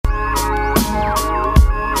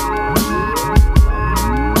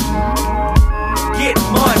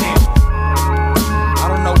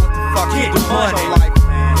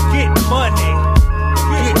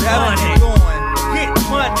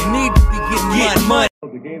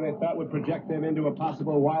they thought would project them into a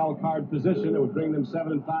possible wild card position. It would bring them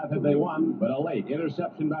 7-5 had they won, but a late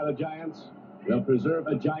interception by the Giants will preserve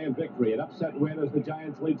a Giant victory. An upset win as the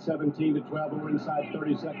Giants lead 17-12. We're inside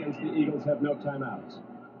 30 seconds. The Eagles have no timeouts.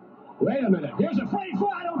 Wait a minute. Here's a free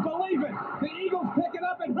fly. I don't believe it. The Eagles pick it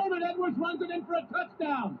up, and Herman Edwards runs it in for a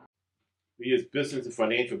touchdown. We use business and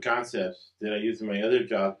financial concepts that I use in my other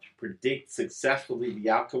job to predict successfully the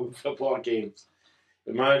outcome of football games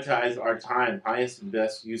and monetize our time, highest and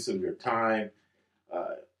best use of your time.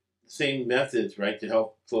 Same methods, right, to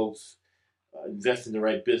help folks invest in the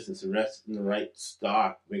right business, invest in the right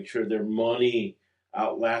stock, make sure their money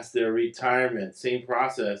outlasts their retirement. Same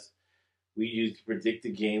process we use to predict the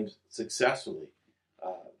games successfully.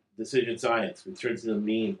 Decision science, return to the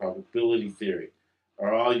mean, probability theory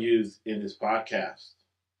are all used in this podcast.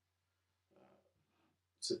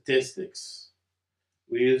 Statistics,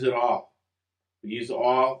 we use it all. We use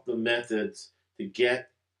all the methods to get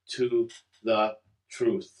to the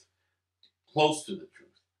truth, close to the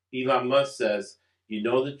truth. Elon Musk says, you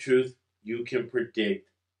know the truth, you can predict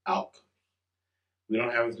outcomes. We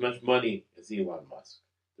don't have as much money as Elon Musk,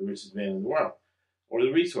 the richest man in the world, or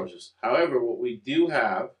the resources. However, what we do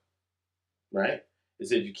have, right,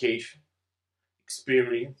 is education,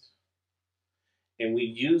 experience, and we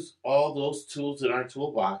use all those tools in our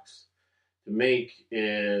toolbox to make,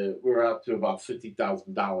 we're up to about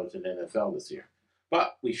 $50,000 in NFL this year.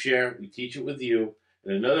 But we share, we teach it with you.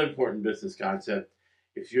 And another important business concept,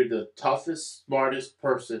 if you're the toughest, smartest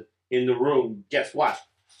person in the room, guess what?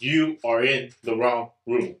 You are in the wrong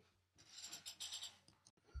room.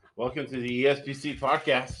 Welcome to the ESPC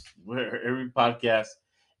podcast, where every podcast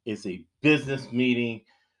is a business meeting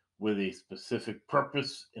with a specific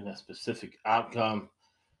purpose and a specific outcome.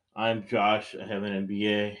 I'm Josh. I have an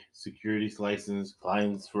MBA, securities license,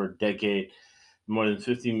 clients for a decade, more than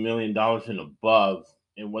 $50 million and above.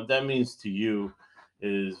 And what that means to you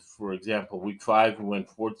is, for example, week 5, we went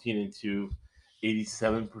 14-2,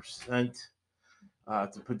 87%.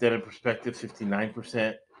 To put that in perspective,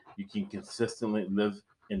 59%. You can consistently live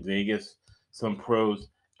in Vegas. Some pros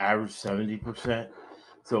average 70%.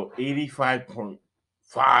 So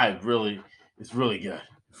 85.5 really is really good.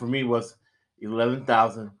 For me, was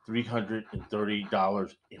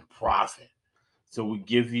 $11,330 in profit. So we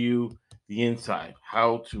give you the insight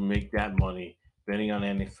how to make that money betting on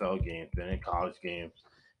NFL games, betting on college games.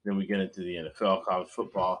 Then we get into the NFL, college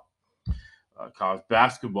football, college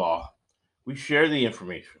basketball. We share the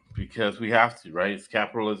information because we have to, right? It's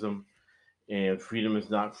capitalism, and freedom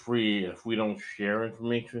is not free. If we don't share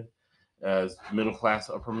information as middle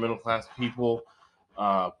class, upper middle class people,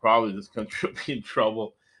 probably this country will be in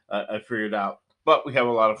trouble. I figured out, but we have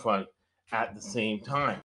a lot of fun at the same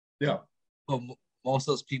time. Yeah. Well, most of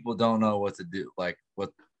those people don't know what to do, like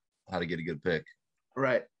how to get a good pick.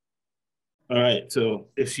 Right. All right. So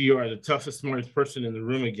if you are the toughest, smartest person in the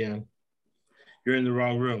room again, you're in the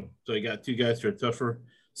wrong room. So I got two guys who are tougher,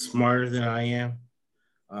 smarter than I am.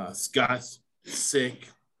 Scott's sick,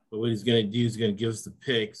 but what he's going to do is going to give us the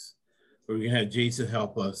picks. But we're going to have Jason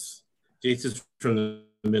help us. Jason's from the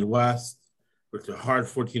Midwest. It's a hard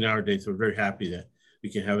 14-hour day, so we're very happy that we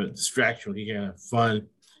can have a distraction. We can have fun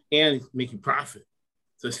and making profit.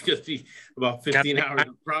 So it's going to be about 15 hours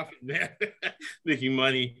of profit, man, making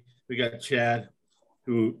money. We got Chad,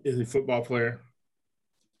 who is a football player,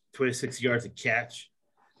 26 yards a catch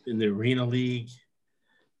in the Arena League.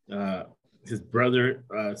 His brother,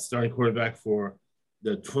 starting quarterback for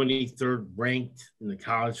the 23rd ranked in the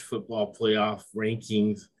college football playoff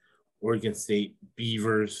rankings, Oregon State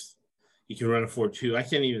Beavers. He can run a 4.2. I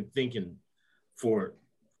can't even think in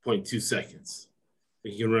 4.2 seconds.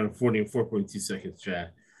 He can run a 40 in 4.2 seconds,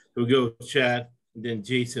 Chad. So we go with Chad and then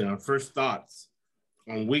Jason. Our first thoughts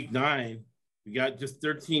on week 9, we got just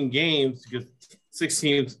 13 games because 6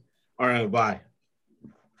 teams are on a bye.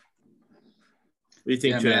 What do you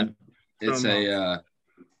think, Chad? Man, it's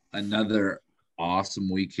another awesome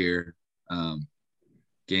week here.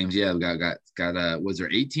 Games, yeah, we got was there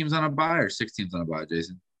 8 teams on a bye or 6 teams on a bye,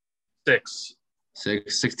 Jason? 6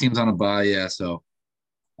 teams on a bye, yeah. So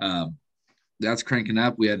that's cranking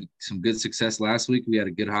up. We had some good success last week. We had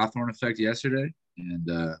a good Hawthorne effect yesterday, and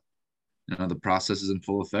the process is in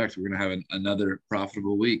full effect. We're gonna have another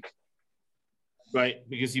profitable week. Right,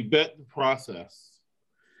 because you bet the process,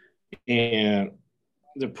 and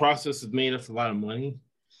the process has made us a lot of money.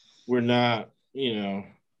 We're not,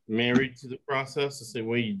 married to the process the same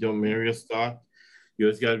way you don't marry a stock. You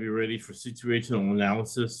always got to be ready for situational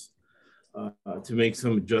analysis to make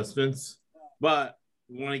some adjustments. But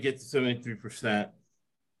we want to get to 73%.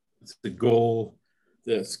 It's the goal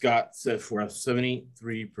that Scott set for us,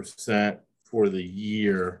 73% for the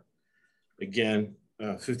year. Again,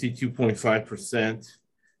 52.5%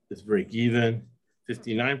 is break even.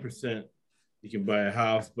 59%, you can buy a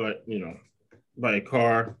house, but buy a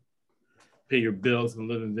car, pay your bills, and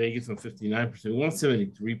live in Vegas on 59%. We want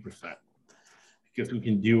 73% because we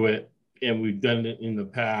can do it, and we've done it in the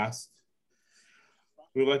past.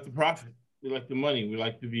 We like the profit. We like the money. We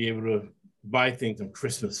like to be able to buy things on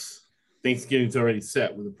Christmas. Thanksgiving's already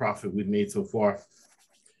set with the profit we've made so far.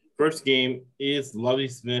 First game is Lovie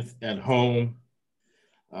Smith at home.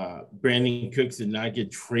 Brandon Cooks did not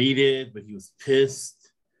get traded, but he was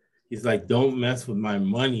pissed. He's like, don't mess with my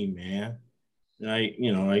money, man. And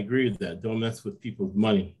I agree with that. Don't mess with people's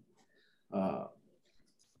money.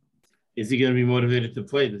 Is he going to be motivated to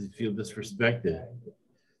play? Does he feel disrespected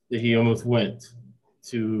that he almost went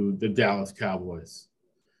to the Dallas Cowboys?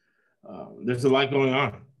 There's a lot going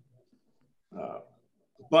on.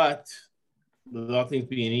 But with all things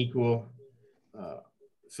being equal,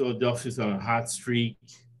 Philadelphia's on a hot streak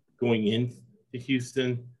going into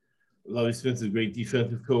Houston. Lovie Smith's a great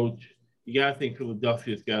defensive coach. You got to think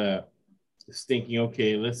Philadelphia's got a thinking,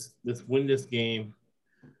 okay, let's win this game.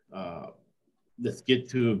 Let's get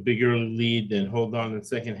to a bigger lead, then hold on in the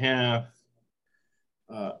second half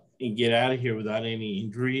and get out of here without any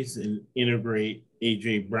injuries and integrate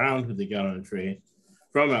A.J. Brown, who they got on a trade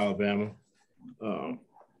from Alabama.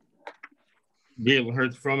 Jalen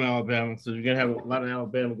Hurts from Alabama. So you're going to have a lot of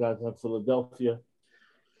Alabama guys on Philadelphia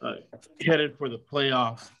headed for the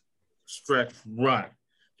playoff stretch run.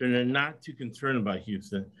 So they're not too concerned about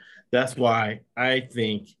Houston. That's why I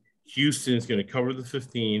think Houston is going to cover the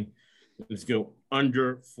 15. Let's go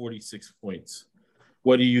under 46 points.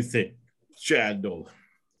 What do you think, Chad Dolan?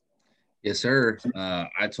 Yes, sir.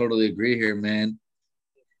 I totally agree here, man.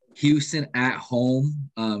 Houston at home.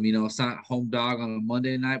 It's not home dog on a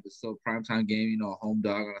Monday night, but still a primetime game, a home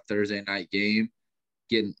dog on a Thursday night game.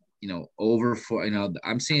 Getting, over for,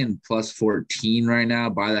 I'm seeing plus 14 right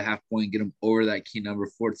now. Buy the half point, get them over that key number,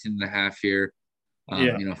 14.5 here.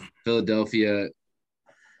 Philadelphia,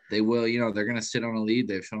 they will, they're going to sit on a lead.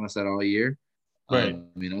 They've shown us that all year. Right.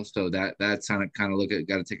 So that's kind of look at,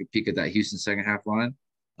 got to take a peek at that Houston second half line.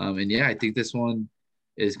 I think this one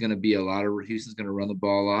is going to be Houston's going to run the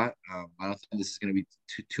ball a lot. I don't think this is going to be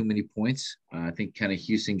too many points. I think kind of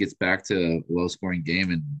Houston gets back to a low scoring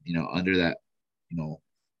game and,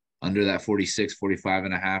 under that 46, 45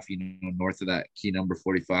 and a half, north of that key number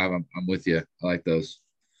 45. I'm with you. I like those.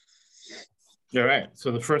 All right.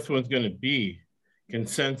 So the first one's going to be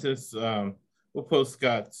consensus. We'll post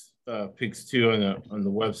Scott's picks too on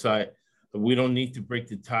the website, but we don't need to break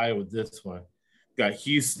the tie with this one. Got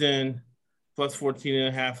Houston plus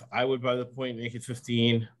 14.5. I would buy the point, make it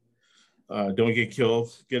 15. Don't get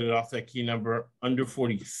killed. Get it off that key number. Under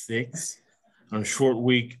 46 on a short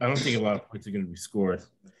week. I don't think a lot of points are going to be scored.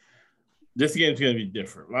 This game's going to be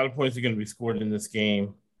different. A lot of points are going to be scored in this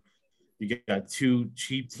game. You got two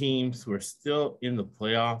cheap teams who are still in the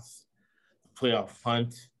playoffs, playoff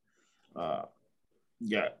hunt. You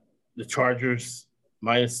got the Chargers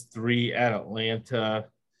 -3 at Atlanta.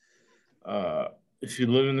 If you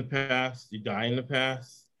live in the past, you die in the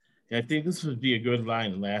past. And I think this would be a good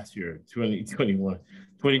line last year, 2021.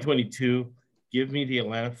 2022, give me the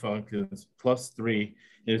Atlanta Falcons +3,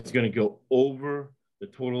 and it's going to go over the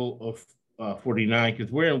total of 49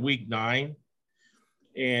 because we're in week 9,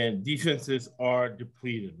 and defenses are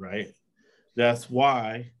depleted, right? That's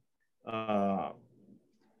why I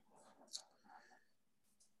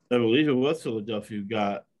believe it was Philadelphia who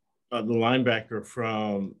got the linebacker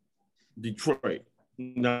from Detroit.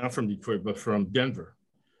 Not from Detroit, but from Denver.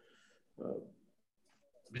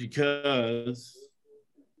 Because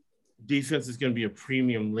defense is going to be a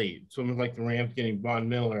premium late. Someone like the Rams getting Von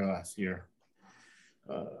Miller last year.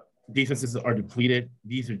 Defenses are depleted.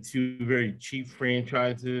 These are two very cheap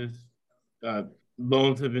franchises.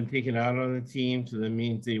 Loans have been taken out on the team, so that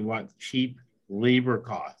means they want cheap labor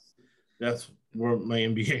costs. That's what my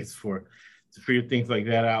NBA is for, to figure things like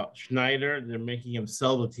that out. Schneider, they're making him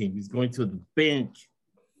sell the team. He's going to the bank,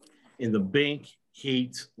 and the bank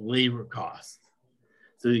hates labor costs.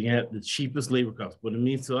 So you have the cheapest labor costs. What it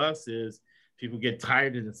means to us is people get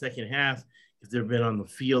tired in the second half because they've been on the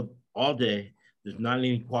field all day. There's not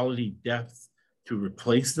any quality depth to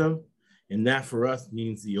replace them. And that for us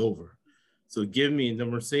means the over. So give me the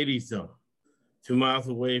Mercedes zone, 2 miles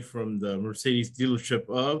away from the Mercedes dealership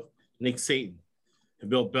of Nick Saban and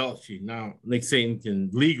Bill Belichick. Now, Nick Saban can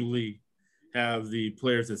legally have the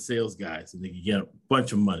players as sales guys, and they can get a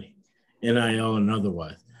bunch of money, NIL and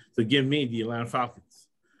otherwise. So give me the Atlanta Falcons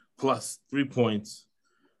 +3 points,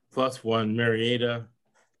 +1 Mariota,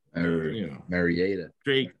 Or Marietta.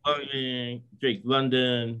 Drake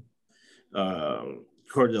London,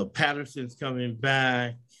 Cordell Patterson's coming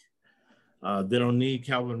back. They don't need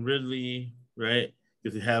Calvin Ridley, right?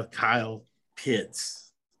 Because they have Kyle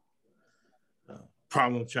Pitts,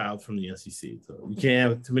 problem child from the SEC. So you can't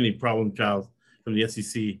have too many problem childs from the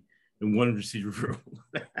SEC in one receiver room.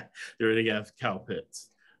 They already got Kyle Pitts.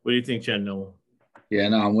 What do you think, Chad Noah? Yeah,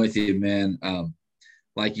 no, I'm with you, man.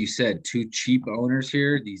 Like you said, two cheap owners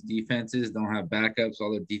here. These defenses don't have backups.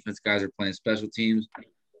 All their defense guys are playing special teams.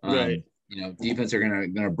 Right. Defense are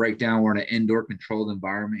gonna break down. We're in an indoor controlled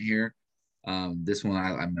environment here. This one,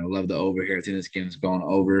 I love the over here. I think this game is going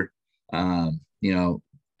over.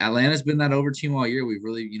 Atlanta's been that over team all year. We've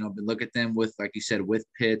really, been looking at them with, like you said, with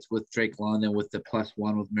Pitts, with Drake London, with the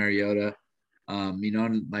 +1 with Mariota.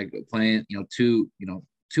 Like playing, two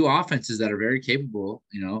offenses that are very capable.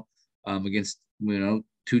 Against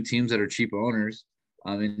two teams that are cheap owners.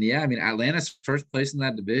 Atlanta's first place in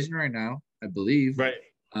that division right now, I believe. Right.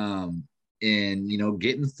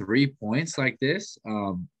 Getting 3 points like this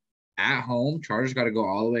at home, Chargers got to go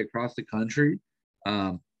all the way across the country,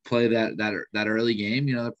 play that early game.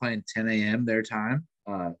 They're playing 10 a.m. their time.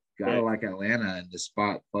 Gotta like Atlanta in the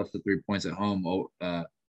spot plus the 3 points at home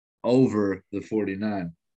over the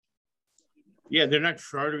 49. Yeah, they're not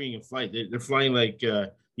chartering a flight. They're flying like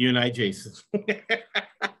you and I, Jason. So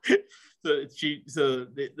it's cheap. So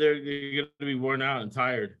they're going to be worn out and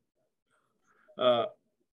tired.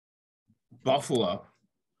 Buffalo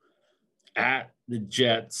at the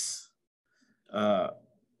Jets.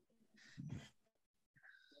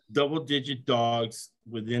 Double-digit dogs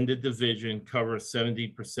within the division cover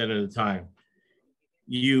 70% of the time.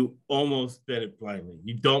 You almost bet it blindly.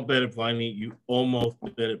 You don't bet it blindly. You almost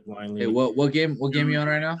bet it blindly. Hey, what game are you on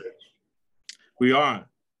right now? We are on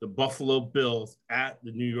the Buffalo Bills at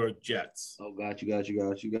the New York Jets. Oh, got you.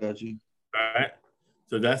 All right.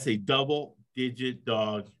 So that's a double-digit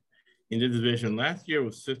dog in the division. Last year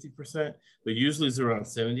was 50%, but usually it's around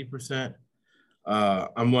 70%.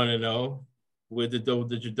 I'm 1-0 with the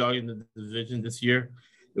double-digit dog in the division this year.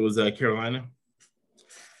 It was Carolina.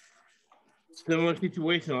 Similar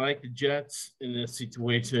situation. I like the Jets in this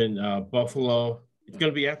situation. Buffalo. It's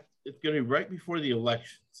gonna be right before the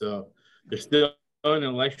election, so they're still in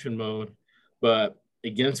election mode. But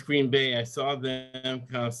against Green Bay, I saw them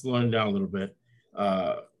kind of slowing down a little bit.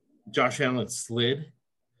 Josh Allen slid.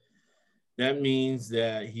 That means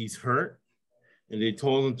that he's hurt, and they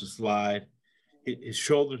told him to slide. His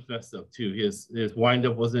shoulders messed up too. His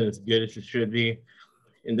windup wasn't as good as it should be.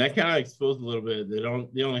 And that kind of exposed a little bit.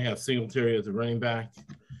 They only have Singletary as a running back.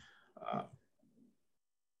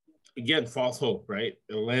 Again, false hope, right?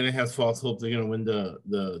 Atlanta has false hope they're going to win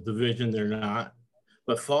the division. They're not.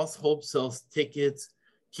 But false hope sells tickets,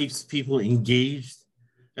 keeps people engaged,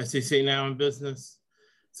 as they say now in business.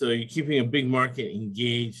 So you're keeping a big market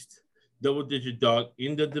engaged. Double-digit dog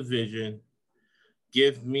in the division.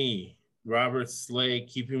 Give me Robert Slay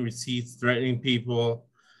keeping receipts, threatening people.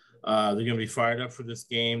 They're going to be fired up for this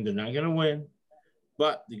game. They're not going to win,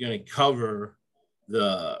 but they're going to cover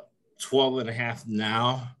the 12.5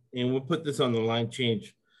 now. And we'll put this on the line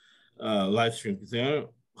change live stream because they're going to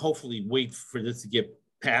hopefully wait for this to get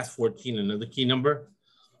past 14, another key number.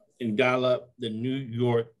 And dial up the New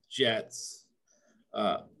York Jets.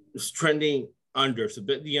 It's trending under, so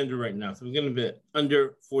bet the under right now. So we're going to bet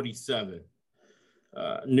under 47.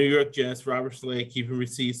 New York Jets, Robert Slay keeping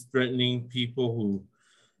receipts, threatening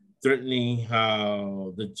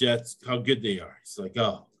how the Jets, how good they are. It's like,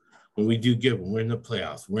 oh, when we do good, when we're in the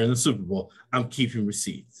playoffs, we're in the Super Bowl, I'm keeping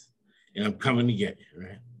receipts and I'm coming to get you,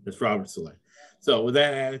 right? That's Robert Saleh. So with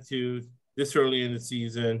that attitude, this early in the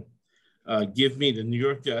season, give me the New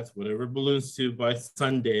York Jets, whatever balloons to by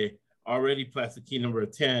Sunday, already past the key number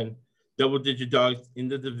of 10, double-digit dogs in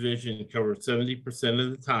the division cover 70%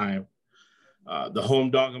 of the time. The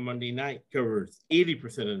home dog on Monday night covers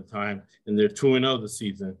 80% of the time, and they're 2-0 this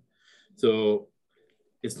season. So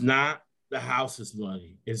it's not the house's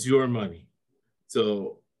money, it's your money.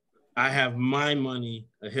 So I have my money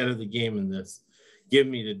ahead of the game in this. Give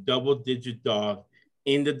me the double-digit dog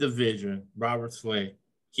in the division, Robert Slay,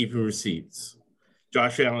 keeping receipts.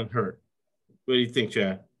 Josh Allen hurt. What do you think,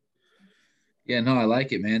 Chad? Yeah, no, I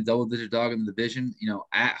like it, man. Double-digit dog in the division,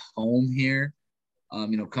 at home here.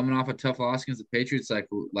 Coming off a tough loss against the Patriots like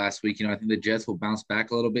last week, I think the Jets will bounce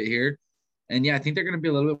back a little bit here. And yeah, I think they're going to be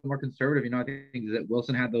a little bit more conservative. I think that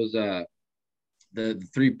Wilson had those the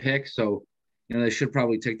 3 picks, so they should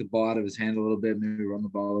probably take the ball out of his hand a little bit, maybe run the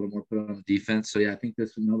ball a little more, put it on the defense. So yeah, I think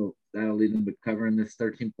this that'll lead them to covering this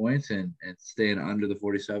 13 points and staying under the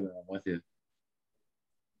 47. I'm with you.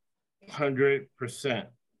 100%.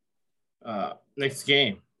 Next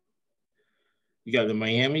game, you got the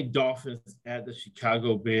Miami Dolphins at the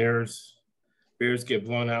Chicago Bears. Bears get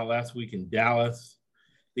blown out last week in Dallas.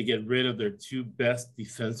 They get rid of their two best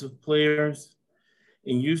defensive players.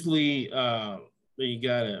 And usually you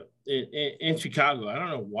got in Chicago, I don't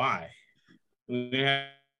know why. I'm going to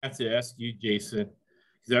have to ask you, Jason,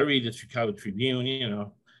 because I read the Chicago Tribune,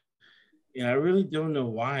 and I really don't know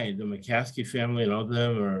why the McCaskey family and all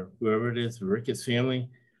them, or whoever it is, the Ricketts family,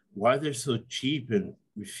 why they're so cheap and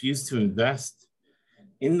refuse to invest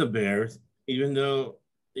in the Bears, even though,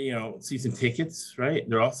 season tickets, right?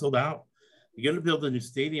 They're all sold out. You're going to build a new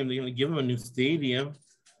stadium. They're going to give them a new stadium.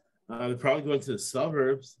 They're probably going to the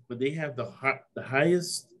suburbs, but they have the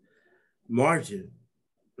highest margin,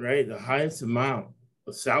 right? The highest amount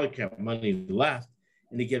of salary cap money left,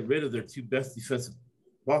 and they get rid of their two best defensive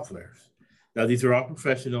ball players. Now, these are all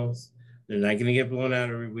professionals. They're not going to get blown out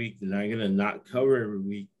every week. They're not going to not cover every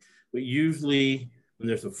week. But usually when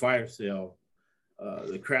there's a fire sale,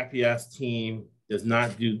 the crappy-ass team does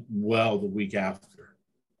not do well the week after.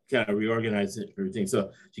 Kind of reorganize it, everything.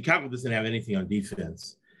 So Chicago doesn't have anything on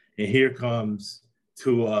defense. And here comes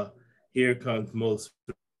Tua. Here comes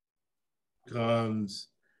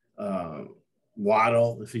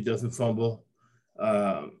Waddle if he doesn't fumble,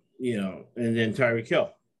 and then Tyreek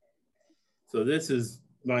Hill. So this is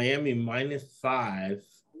Miami -5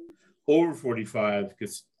 over 45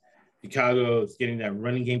 because Chicago is getting that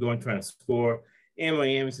running game going, trying to score. And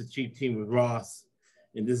Miami's a cheap team with Ross.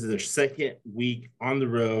 And this is their second week on the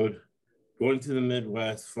road, going to the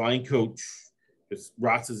Midwest, flying coach, because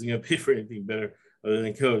Ross isn't going to pay for anything better other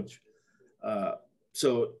than coach.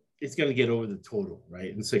 So it's going to get over the total,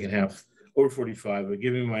 right, in the second half, over 45. We're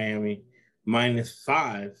giving Miami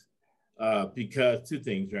 -5 because two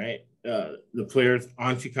things, right? The players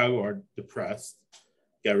on Chicago are depressed,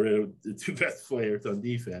 got rid of the two best players on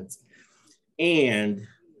defense, and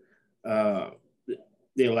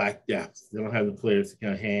they lack depth. They don't have the players to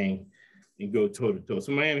kind of hang and go toe-to-toe.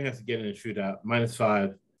 So Miami has to get in a shootout,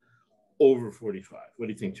 -5 over 45. What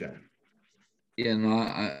do you think, Chad? Yeah, no,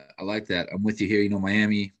 I like that. I'm with you here.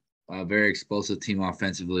 Miami, very explosive team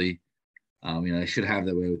offensively. They should have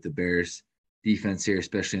that way with the Bears defense here,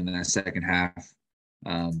 especially in that second half.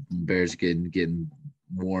 Bears getting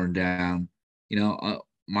worn down.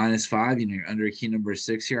 -5, you're under a key number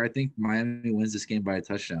 6 here. I think Miami wins this game by a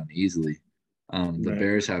touchdown easily. The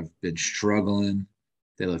Bears have been struggling.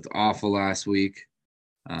 They looked awful last week.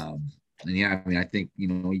 I think,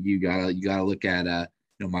 you gotta look at,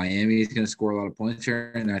 Miami is going to score a lot of points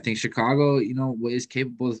here. And I think Chicago, is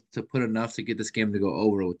capable to put enough to get this game to go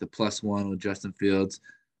over with the +1 with Justin Fields.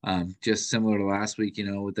 Just similar to last week,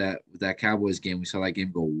 with that Cowboys game, we saw that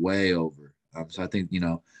game go way over. So I think,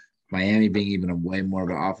 Miami being even a way more of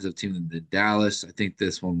an offensive team than Dallas, I think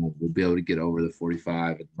this one will be able to get over the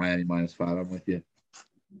 45 at Miami -5. I'm with you.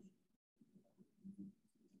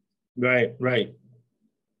 Right.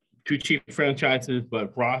 Two cheap franchises,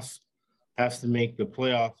 but Ross has to make the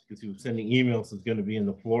playoffs because he was sending emails. It's going to be in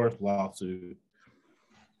the Flores lawsuit.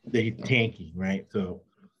 They're tanking, right? So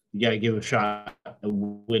you got to give a shot at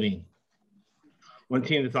winning. One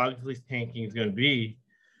team that's obviously tanking is going to be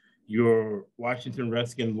your Washington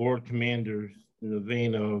Redskins Lord Commanders, in the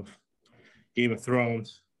vein of Game of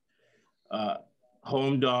Thrones,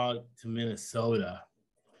 home dog to Minnesota.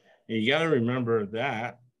 And you got to remember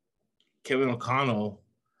that Kevin O'Connell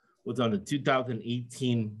was on the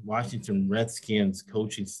 2018 Washington Redskins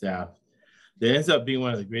coaching staff. That ends up being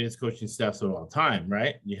one of the greatest coaching staffs of all time,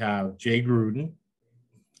 right? You have Jay Gruden.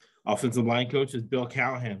 Offensive line coach is Bill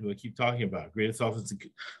Callahan, who I keep talking about, greatest offensive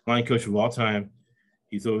line coach of all time.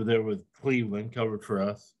 He's over there with Cleveland, covered for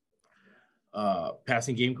us.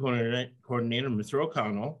 Passing game coordinator, Mr.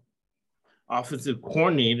 O'Connell. Offensive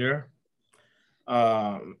coordinator,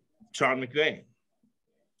 Sean McVay.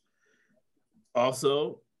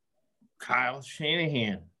 Also, Kyle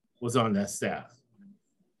Shanahan was on that staff.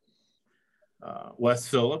 Wes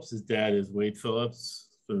Phillips, his dad is Wade Phillips,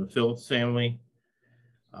 from the Phillips family.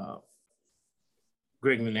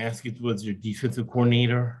 Greg Manaskis was your defensive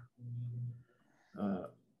coordinator.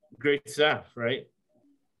 Great staff, right?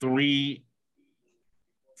 4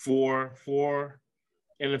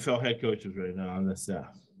 NFL head coaches right now on the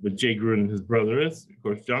staff. But Jay Gruden, his brother is, of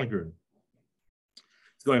course, John Gruden.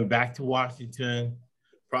 He's going back to Washington.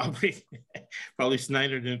 Probably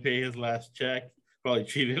Snyder didn't pay his last check. Probably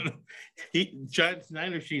cheated him.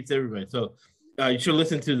 Snyder cheats everybody. So you should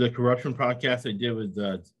listen to the corruption podcast I did with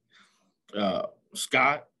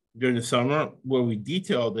Scott during the summer, where we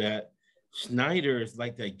detailed that Snyder is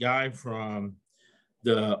like that guy from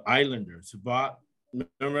the Islanders who bought.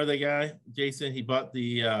 Remember the guy, Jason? He bought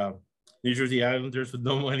the New Jersey Islanders with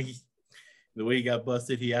no money. The way he got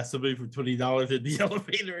busted, he asked somebody for $20 in the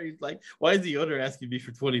elevator. He's like, why is the owner asking me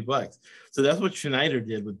for $20? So that's what Schneider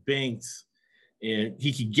did with Banks. And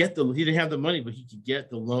he didn't have the money, but he could get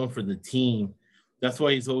the loan for the team. That's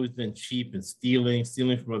why he's always been cheap and stealing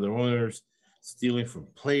from other owners, stealing from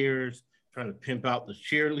players, trying to pimp out the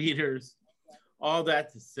cheerleaders. All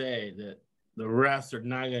that to say that the refs are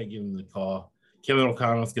not going to give him the call. Kevin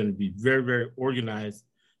O'Connell is going to be very, very organized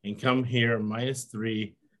and come here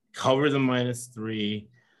 -3, cover the -3.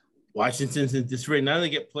 Washington's in disarray. Now they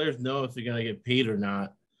get players know if they're going to get paid or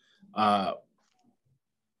not.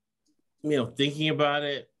 Thinking about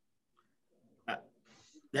it,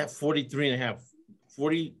 that 43.5,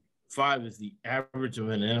 45 is the average of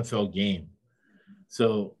an NFL game.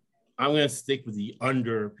 So I'm going to stick with the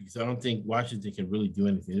under because I don't think Washington can really do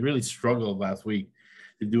anything. They really struggled last week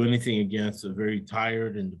to do anything against a very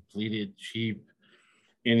tired and depleted, cheap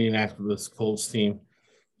Indianapolis Colts team.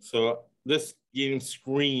 So this game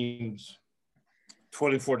screams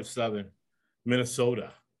 24-7,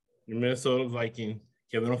 Minnesota. The Minnesota Viking,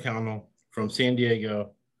 Kevin O'Connell from San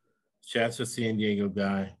Diego, Shasta San Diego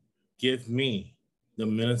guy. Give me the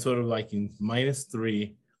Minnesota Vikings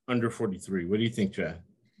 -3, under 43. What do you think, Chad?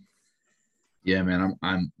 Yeah, man,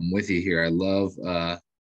 I'm with you here. I love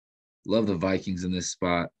the Vikings in this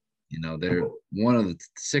spot. They're one of the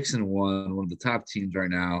 6-1, one of the top teams right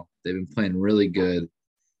now. They've been playing really good.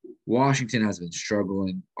 Washington has been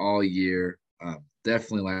struggling all year.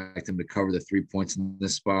 Definitely like them to cover the 3 points in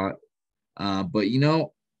this spot. But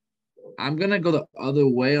I'm gonna go the other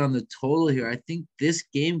way on the total here. I think this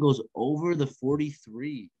game goes over the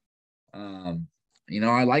 43. I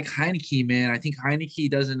like Heineke, man. I think Heineke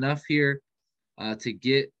does enough here to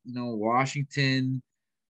get Washington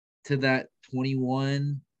to that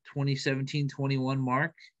 2017-21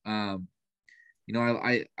 mark. I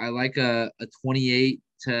like a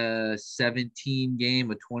 28-17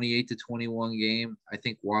 game, a 28-21 game. I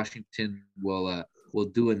think Washington will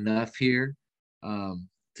do enough here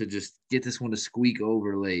to just get this one to squeak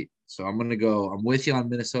over late. So I'm with you on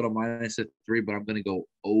Minnesota -3, but I'm gonna go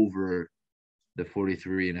over the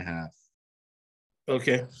 43.5.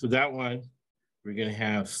 Okay, so that one we're gonna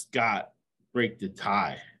have Scott break the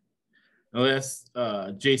tie. Unless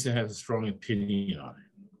Jason has a strong opinion on it.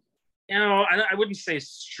 I wouldn't say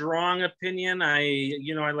strong opinion. I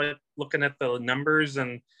like looking at the numbers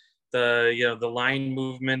and the line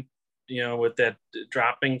movement, with that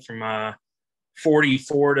dropping from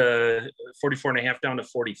 44 to 44.5 down to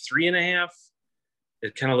 43.5.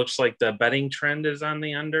 It kind of looks like the betting trend is on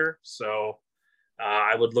the under. So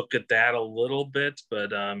I would look at that a little bit,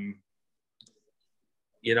 but I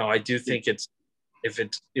do think if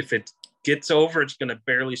it gets over, it's going to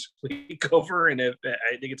barely squeak over, and I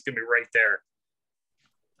think it's going to be right there.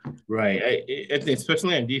 Right. I think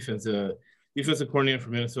especially on defense, defensive coordinator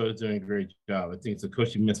for Minnesota is doing a great job. I think it's a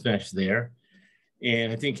coaching mismatch there.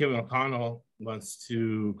 And I think Kevin O'Connell wants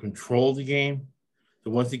to control the game.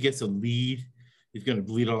 So once he gets a lead, he's going to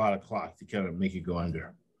bleed a lot of clock to kind of make it go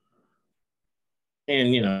under.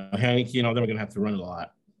 And, Heineke, then we're going to have to run it a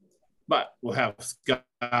lot. But we'll have Scott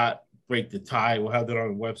break the tie. We'll have that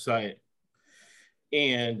on the website.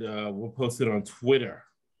 And we'll post it on Twitter.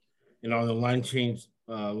 And on the line change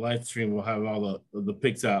live stream, we'll have all the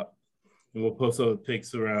picks out. And we'll post all the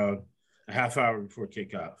picks around a half hour before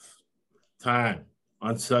kickoff time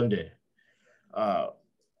on Sunday.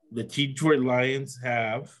 The Detroit Lions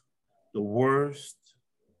have the worst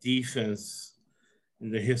defense in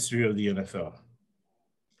the history of the NFL.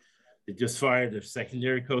 They just fired their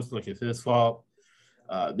secondary coach, like it's his fault.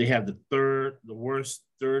 They have the worst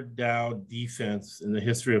third down defense in the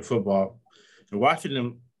history of football. And watching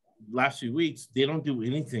them last few weeks, they don't do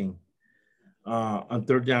anything on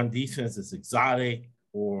third down defense that's exotic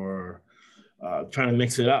or trying to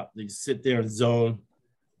mix it up. They just sit there and zone,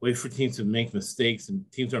 wait for teams to make mistakes,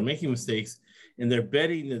 and teams are making mistakes, and they're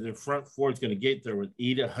betting that their front four is going to get there with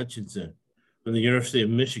Ada Hutchinson from the University of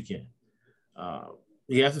Michigan.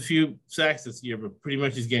 He has a few sacks this year, but pretty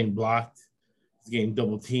much he's getting blocked. He's getting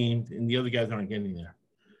double teamed, and the other guys aren't getting there.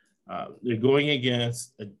 They're going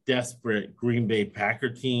against a desperate Green Bay Packer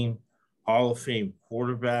team, Hall of Fame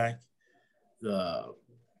quarterback. The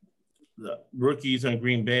rookies on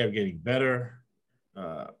Green Bay are getting better.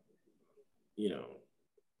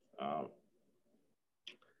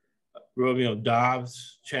 Romeo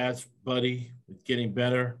Dobbs, Chad's buddy, is getting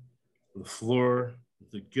better. LaFleur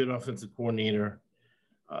is a good offensive coordinator.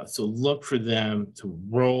 So look for them to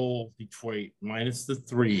roll Detroit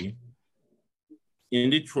 -3 in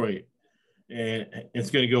Detroit, and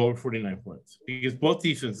it's going to go over 49 points because both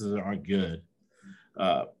defenses aren't good.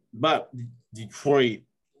 but Detroit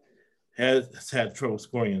has had trouble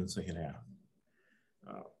scoring in the second half.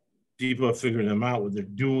 People are figuring them out, what they're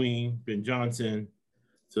doing, Ben Johnson.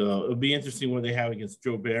 So it'll be interesting what they have against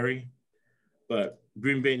Joe Barry. But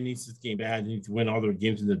Green Bay needs this game bad. They need to win all their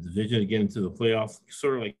games in the division to get into the playoffs,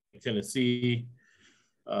 sort of like Tennessee.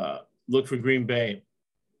 Look for Green Bay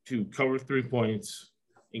to cover 3 points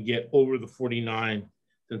and get over the 49,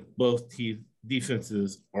 since both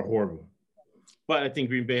defenses are horrible. But I think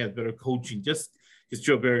Green Bay has better coaching just because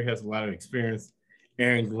Joe Barry has a lot of experience.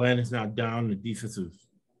 Aaron Glenn is now down, the defensive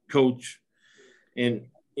coach. And,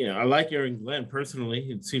 I like Aaron Glenn personally.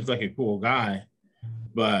 It seems like a cool guy,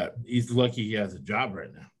 but he's lucky he has a job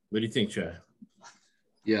right now. What do you think, Chad?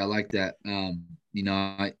 Yeah, I like that.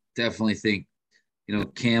 I definitely think,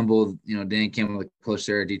 Campbell, Dan Campbell, the coach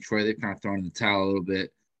there at Detroit, they've kind of thrown in the towel a little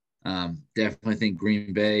bit. Definitely think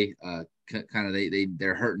Green Bay,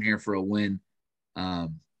 they're hurting here for a win. Got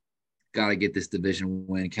to get this division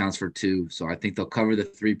win. Counts for 2. So I think they'll cover the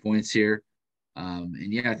 3 points here. I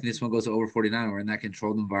think this one goes to over 49. We're in that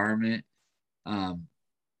controlled environment.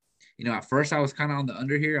 At first I was kind of on the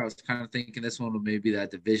under here. I was kind of thinking this one would maybe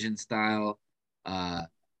that division style,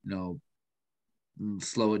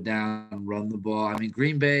 slow it down, run the ball. I mean,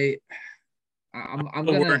 Green Bay, I'm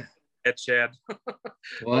gonna at Chad.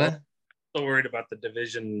 What? So worried about the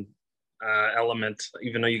division element,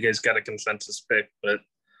 even though you guys got a consensus pick, but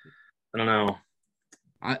I don't know.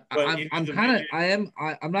 I'm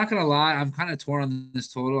not gonna lie, I'm kind of torn on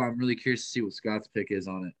this total. I'm really curious to see what Scott's pick is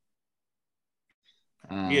on it.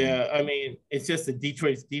 It's just that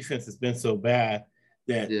Detroit's defense has been so bad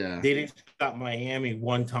that they didn't stop Miami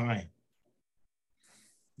one time.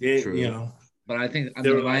 True. But I think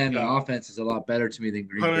Miami offense is a lot better to me than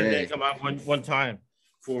Green Bay. They come out one time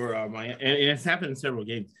for Miami, and it's happened in several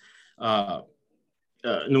games.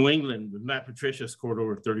 New England with Matt Patricia scored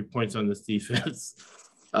over 30 points on this defense.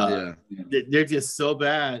 They're just so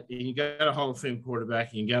bad. And you got a Hall of Fame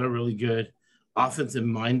quarterback, and you got a really good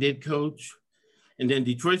offensive-minded coach. And then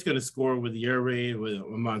Detroit's going to score with the air raid, with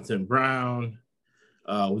Monson Brown,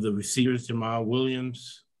 with the receivers, Jamal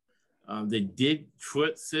Williams. They did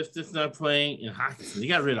put Siftis not playing in Hockenson. They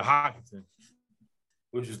got rid of Hockenson,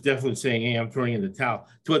 which is definitely saying, hey, I'm throwing in the towel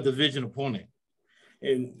to a division opponent.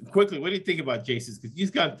 And quickly, what do you think about Jason? Because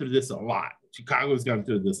he's gone through this a lot. Chicago's gone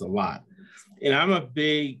through this a lot. And I'm a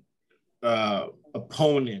big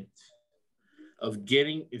opponent of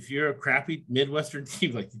getting, if you're a crappy Midwestern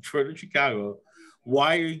team like Detroit or Chicago,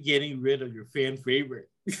 why are you getting rid of your fan favorite?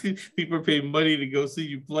 People are paying money to go see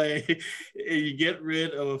you play, and you get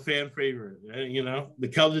rid of a fan favorite. The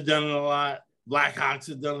Cubs have done it a lot. Blackhawks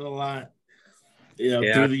have done it a lot.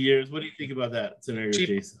 Through the years. What do you think about that scenario,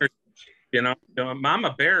 Jason?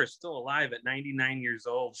 Mama Bear is still alive at 99 years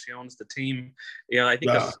old. She owns the team. I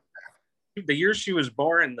think the year she was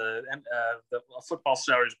born, the football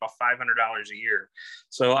salary is about $500 a year.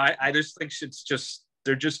 So I just think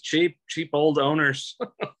they're just cheap old owners.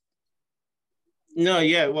 No,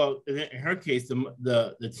 yeah. Well, in her case,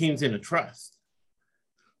 the team's in a trust.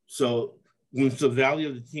 So when the value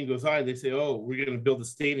of the team goes high, they say, "Oh, we're going to build a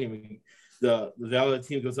stadium." The value of the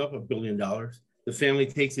team goes up $1 billion. The family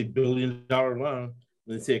takes $1 billion loan. And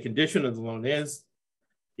they say a condition of the loan is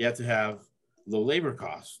you have to have low labor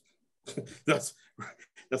costs. That's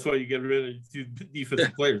why you get rid of 2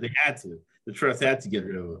 defensive players. They had to. The trust had to get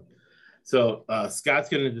rid of them. So Scott's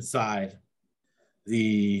going to decide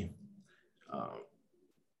the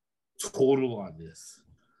total on this.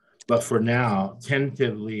 But for now,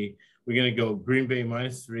 tentatively, we're going to go Green Bay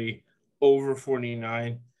 -3, over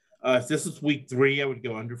 49. If this was week 3, I would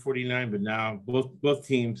go under 49. But now both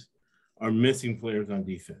teams are missing players on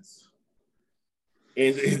defense.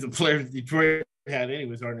 And the players Detroit had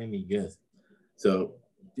anyways aren't any good. So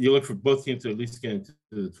you look for both teams to at least get into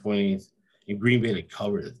the 20s and Green Bay to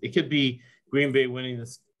cover it. It could be Green Bay winning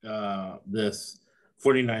this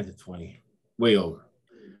 49-20, way over.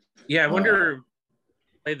 Yeah, I wonder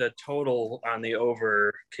play the total on the over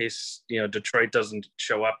in case Detroit doesn't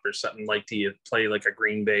show up or something. Like, do you play like a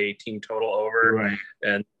Green Bay team total over, right?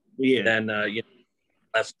 And then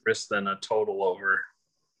less risk than a total over,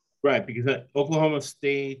 right? Because Oklahoma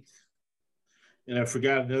State, and I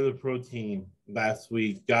forgot another pro team last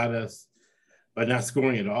week, got us by not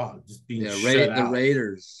scoring at all, just being shut out. The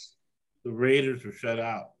Raiders. The Raiders were shut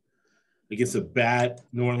out against a bad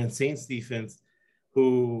New Orleans Saints defense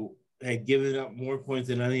who had given up more points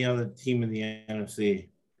than any other team in the NFC.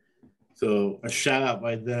 So a shutout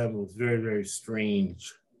by them was very, very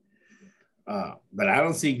strange. But I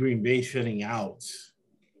don't see Green Bay shutting out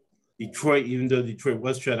Detroit, even though Detroit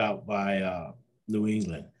was shut out by New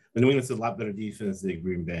England. New England's a lot better defense than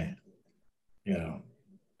Green Bay. You know,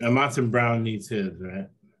 and Monson Brown needs his, right?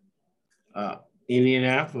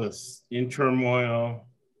 Indianapolis in turmoil.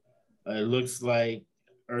 It looks like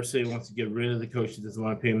Irsay wants to get rid of the coach. He doesn't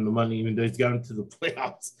want to pay him the money, even though he's got him to the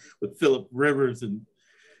playoffs with Phillip Rivers and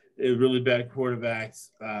really bad quarterbacks.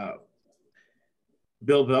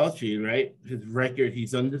 Bill Belichick, right? His record,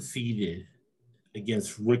 he's undefeated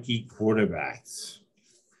against rookie quarterbacks.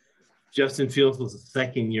 Justin Fields was a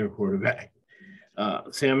second-year quarterback.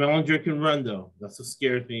 Sam Ehlinger can run, though. That's what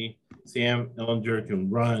scares me. Sam Ehlinger can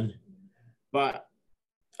run. But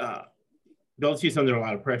Belichick's under a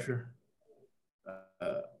lot of pressure.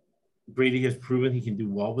 Brady has proven he can do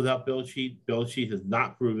well without Belichick. Belichick has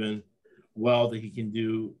not proven well that he can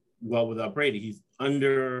do well without Brady.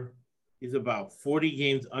 He's about 40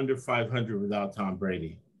 games under 500 without Tom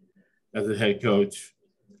Brady as a head coach.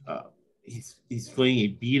 He's playing a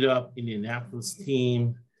beat-up Indianapolis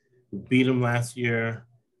team who beat him last year.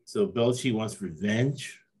 So Belichick wants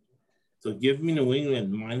revenge. So give me New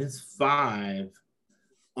England -5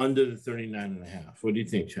 under the 39.5. What do you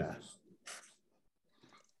think, Chaz?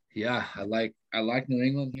 Yeah, I like New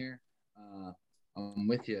England here. I'm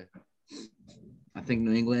with you. I think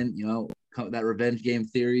New England, that revenge game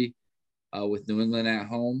theory with New England at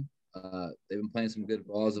home. They've been playing some good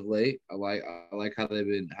balls of late. I like how they've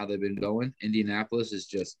been going. Indianapolis has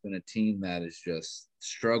just been a team that has just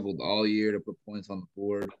struggled all year to put points on the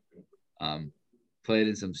board. Played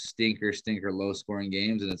in some stinker low scoring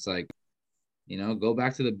games, and it's like, go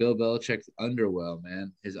back to the Bill Belichick underwell,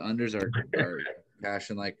 man. His unders are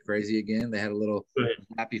cashing like crazy again. They had a little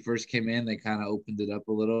happy first came in. They kind of opened it up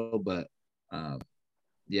a little, but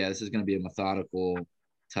this is going to be a methodical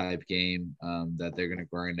type game that they're going to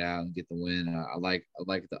grind out and get the win. I like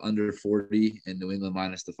the under 40 and New England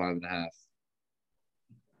 -5.5.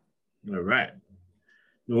 All right.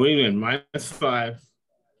 New England -5,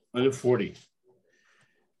 under 40.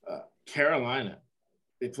 Carolina,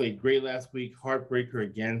 they played great last week. Heartbreaker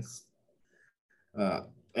against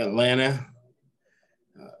Atlanta.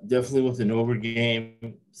 Definitely was an over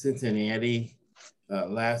game. Cincinnati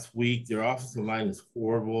last week, their offensive line is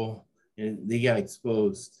horrible, and they got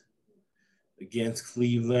exposed against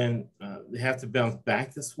Cleveland. They have to bounce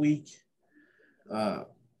back this week.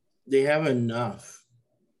 They have enough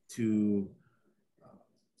to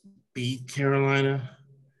beat Carolina.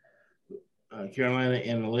 Carolina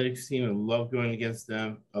analytics team, I love going against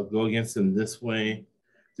them. I'll go against them this week.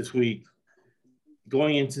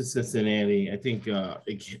 Going into Cincinnati, I think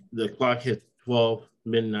the clock hit 12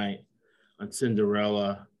 midnight on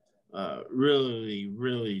Cinderella. Really,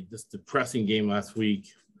 really just depressing game last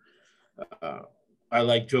week. I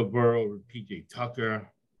like Joe Burrow over PJ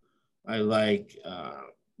Tucker. I like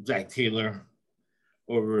Zach Taylor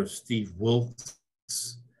over Steve Wilkes.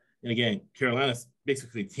 And again, Carolina's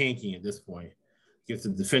basically tanking at this point against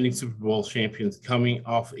the defending Super Bowl champions coming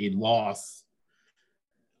off a loss.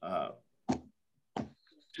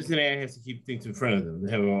 Cincinnati has to keep things in front of them.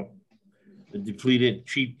 They have a depleted,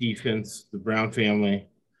 cheap defense, the Brown family.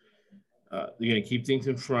 They're going to keep things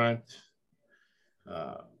in front.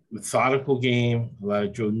 Methodical game, a lot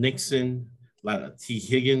of Joe Nixon, a lot of T.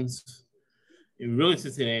 Higgins. And really,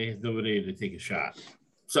 Cincinnati has nobody to take a shot.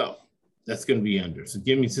 So that's going to be under. So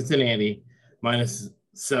give me Cincinnati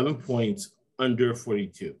 -7 points under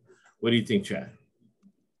 42. What do you think, Chad?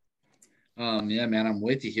 Yeah, man, I'm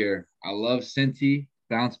with you here. I love Cincy.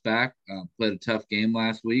 Bounced back, played a tough game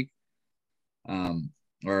last week.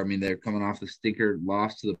 They're coming off the stinker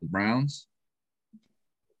loss to the Browns.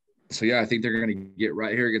 So yeah, I think they're going to get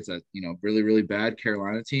right here against a really, really bad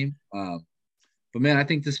Carolina team. But man, I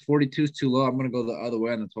think this 42 is too low. I'm going to go the other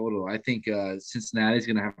way on the total. I think Cincinnati's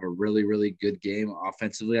going to have a really, really good game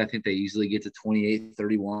offensively. I think they easily get to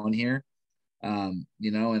 28-31 here. And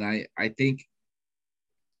I think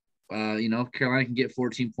Carolina can get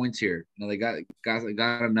 14 points here. They got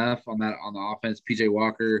enough on the offense. PJ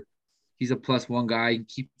Walker, he's a +1 guy. He can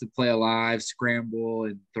keep the play alive, scramble,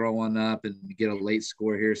 and throw one up and get a late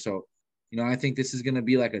score here. So, I think this is going to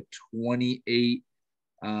be like a 28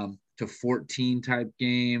 to 14 type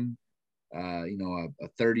game. A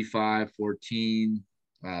 35-14,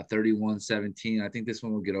 31-17. I think this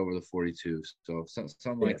one will get over the 42. So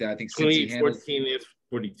something like that. I think 28-14 is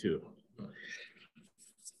 42.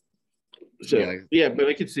 So, but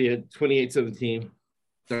I could see it 28-17.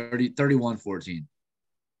 31-14.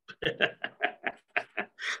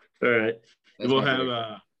 All right.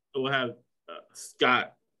 We'll have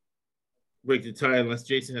Scott break the tie unless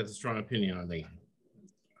Jason has a strong opinion on that.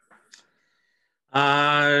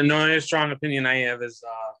 No, a strong opinion I have is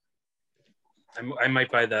I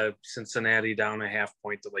might buy the Cincinnati down a half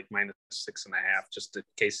point to like -6.5, just in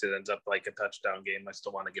case it ends up like a touchdown game. I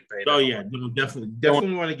still want to get paid. Oh yeah, no,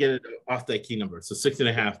 definitely want to get it off that key number. So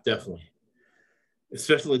 6.5, definitely.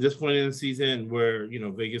 Especially at this point in the season where, you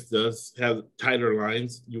know, Vegas does have tighter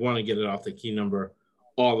lines, you want to get it off the key number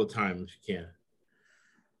all the time if you can.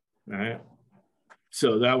 All right.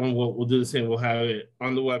 So that one, we'll do the same. We'll have it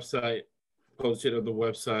on the website, post it on the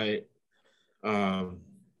website,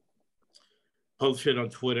 post it on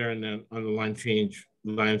Twitter, and then on the Line Change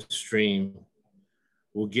live stream,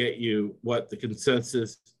 we'll get you what the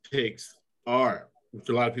consensus picks are, which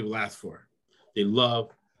a lot of people ask for. They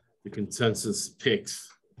love the consensus picks.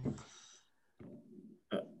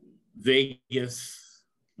 Vegas,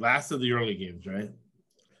 last of the early games, right?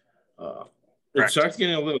 It starts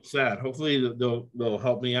getting a little sad. Hopefully they'll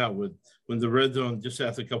help me out with when the red zone just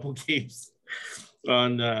has a couple games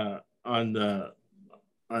on the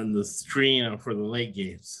screen for the late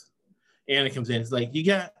games. And it comes in, it's like, you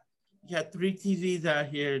got 3 TVs out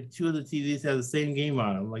here. 2 of the TVs have the same game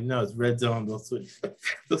on them. I'm like, no, it's red zone. They'll switch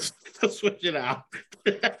it out.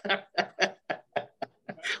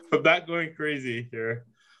 I'm not going crazy here.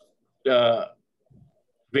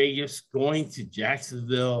 Vegas going to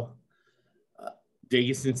Jacksonville.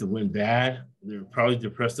 Vegas needs to win bad. They're probably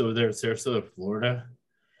depressed over there in Sarasota, Florida.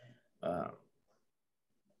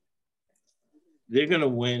 They're going to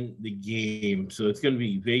win the game. So it's going to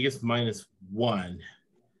be Vegas -1,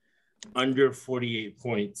 under 48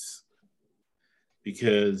 points,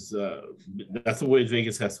 because that's the way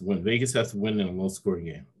Vegas has to win. Vegas has to win in a low-scoring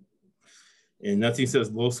game. And nothing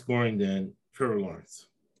says low-scoring than Trevor Lawrence.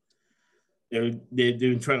 They've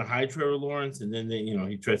been trying to hide Trevor Lawrence, and then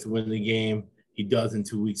he tries to win the game. He does in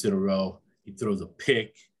 2 weeks in a row. He throws a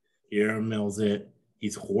pick. He air mills it.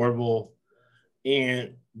 He's horrible.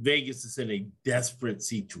 And Vegas is in a desperate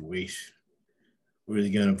situation where they're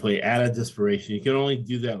going to play out of desperation. You can only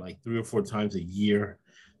do that like 3 or 4 times a year.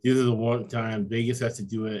 This is the one time Vegas has to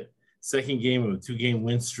do it. Second game of a 2-game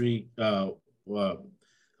win streak, a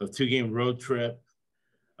 2-game road trip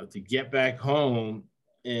to get back home.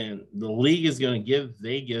 And the league is going to give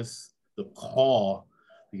Vegas the call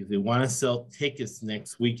because they want to sell tickets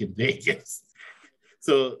next week in Vegas.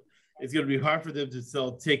 So it's going to be hard for them to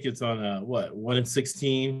sell tickets on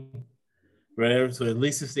 1-16, right? So at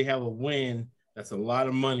least if they have a win, that's a lot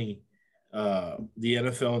of money the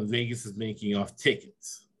NFL in Vegas is making off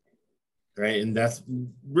tickets, right? And that's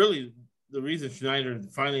really the reason Schneider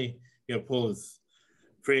finally pull his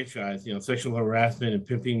franchise, sexual harassment and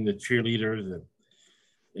pimping the cheerleaders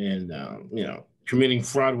and committing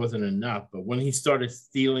fraud wasn't enough. But when he started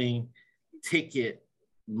stealing ticket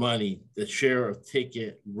money, the share of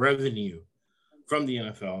ticket revenue from the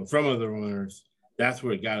NFL and from other owners, that's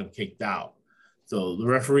where it got him kicked out. So the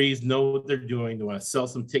referees know what they're doing. They want to sell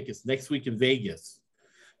some tickets next week in Vegas.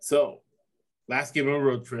 So last game of a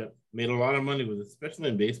road trip, made a lot of money with it, especially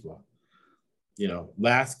in baseball.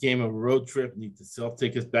 Last game of a road trip, need to sell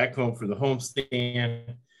tickets back home for the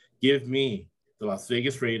homestand. Give me the Las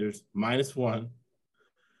Vegas Raiders -1,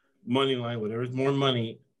 money line, whatever's more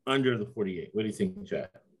money, under the 48. What do you think, Chad?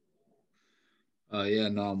 Yeah,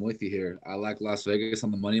 no, I'm with you here. I like Las Vegas on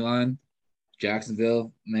the money line.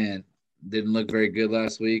 Jacksonville, man, didn't look very good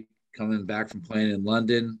last week. Coming back from playing in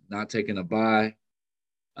London, not taking a bye.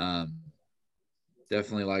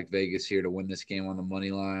 Definitely like Vegas here to win this game on the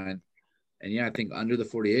money line. And yeah, I think under the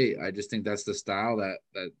 48. I just think that's the style that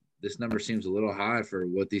this number seems a little high for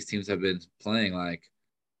what these teams have been playing like.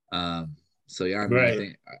 So yeah, I mean, right. I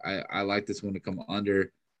think I like this one to come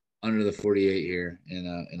under the 48 here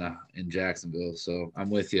in Jacksonville. So I'm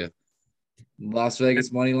with you. Las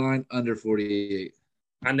Vegas money line under 48.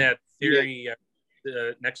 On that theory,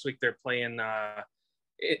 next week they're playing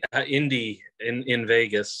Indy in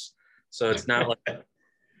Vegas, so it's not like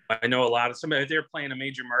I know a lot of somebody they're playing a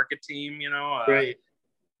major market team, right.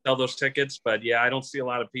 Sell those tickets, but yeah, I don't see a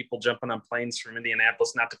lot of people jumping on planes from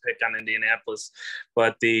Indianapolis. Not to pick on Indianapolis,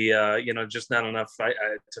 but the just not enough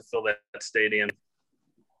to fill that stadium.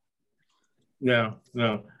 No,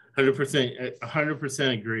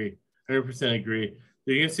 100% agree. 100% agree.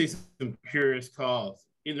 You're going to see some curious calls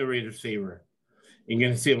in the Raiders' favor. You're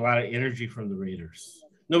going to see a lot of energy from the Raiders.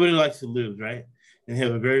 Nobody likes to lose, right? And they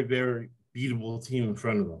have a very, very beatable team in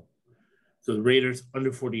front of them. So the Raiders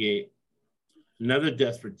under 48. Another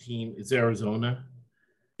desperate team is Arizona.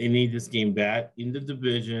 They need this game bad in the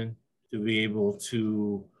division to be able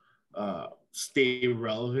to stay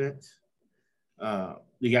relevant.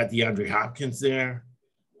 They got DeAndre Hopkins there,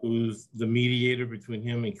 who's the mediator between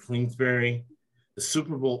him and Kingsbury. The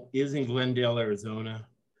Super Bowl is in Glendale, Arizona.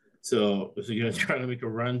 So if they're going to try to make a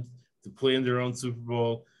run to play in their own Super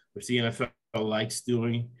Bowl, which the NFL likes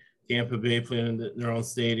doing. Tampa Bay playing in their own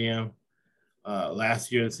stadium.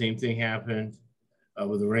 Last year, the same thing happened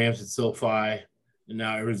with the Rams at SoFi, and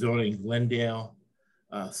now Arizona and Glendale.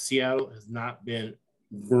 Seattle has not been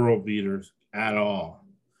world beaters at all.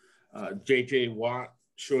 J.J. Watt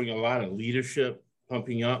showing a lot of leadership,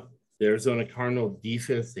 pumping up the Arizona Cardinal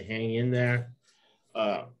defense to hang in there.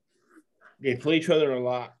 They play each other a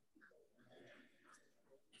lot.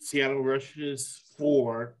 Seattle rushes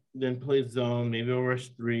 4, then plays zone. Maybe they'll rush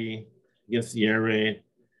 3 against the air raid.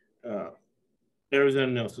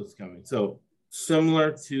 Arizona knows what's coming. So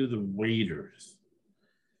similar to the Raiders,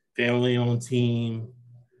 family-owned team,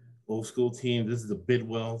 old school team. This is the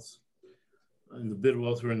Bidwells. And the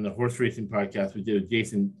Bidwells were in the horse racing podcast we did with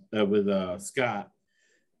Jason, with Scott.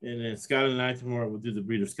 And then Scott and I tomorrow will do the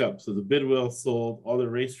Breeders' Cup. So the Bidwells sold all their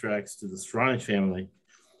racetracks to the Stronach family,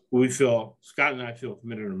 who Scott and I feel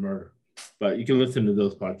committed a murder. But you can listen to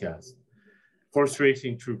those podcasts. Horse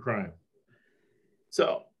racing, true crime.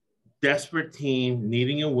 So, desperate team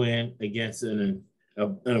needing a win against an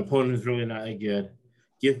opponent who's really not that good.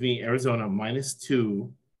 Give me Arizona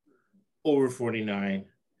 -2 over 49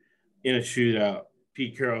 in a shootout.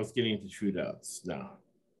 Pete Carroll's getting into shootouts now.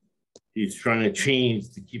 He's trying to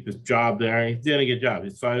change to keep his job there. He's doing a good job.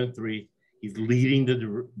 He's 5-3. He's leading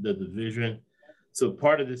the division. So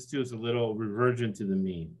part of this, too, is a little reversion to the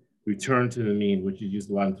mean, return to the mean, which is used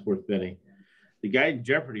a lot in sports betting. The guy in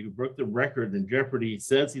Jeopardy who broke the record in Jeopardy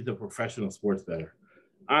says he's a professional sports bettor.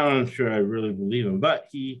 I'm not sure I really believe him,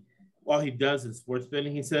 but all he does in sports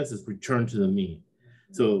betting, he says, is return to the mean.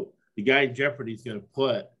 So the guy in Jeopardy is going to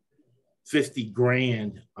put 50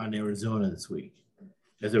 grand on Arizona this week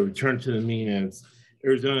as a return to the mean, as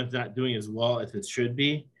Arizona's not doing as well as it should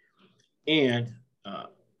be, and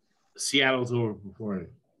Seattle's overperforming.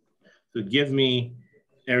 So give me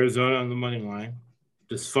Arizona on the money line,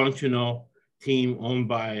 dysfunctional team owned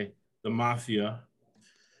by the mafia.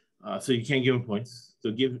 So you can't give them points.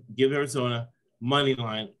 So give Arizona money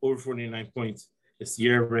line over 49 points. It's the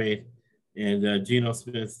air raid, and Geno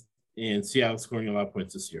Smith and Seattle scoring a lot of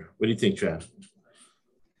points this year. What do you think, Chad?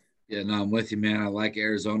 Yeah, no, I'm with you, man. I like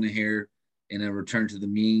Arizona here in a return to the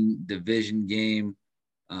mean division game.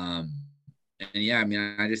 And yeah, I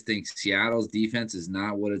mean, I just think Seattle's defense is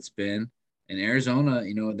not what it's been. And Arizona,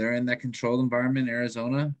 they're in that controlled environment.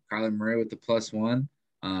 Arizona, Kyler Murray with the +1.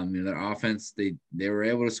 Their offense, they were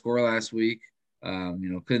able to score last week.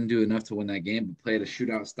 Couldn't do enough to win that game, but played a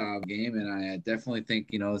shootout style game. And I definitely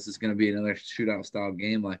think, this is going to be another shootout style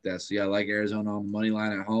game like that. So yeah, I like Arizona on the money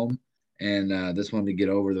line at home. And this one to get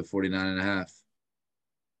over the 49.5.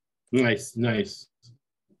 Nice.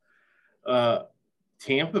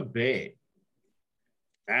 Tampa Bay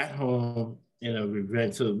at home in a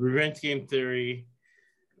revenge. So revenge game theory.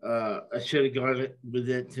 I should have gone with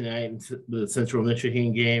it tonight with the Central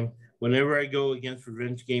Michigan game. Whenever I go against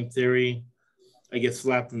revenge game theory, I get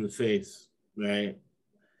slapped in the face, right?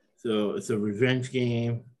 So it's a revenge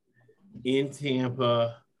game in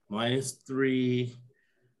Tampa, -3.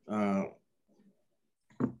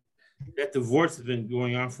 That divorce has been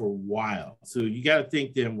going on for a while. So you got to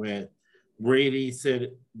think then when Brady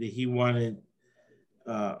said that he wanted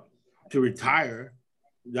to retire,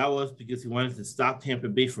 that was because he wanted to stop Tampa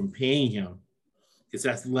Bay from paying him, because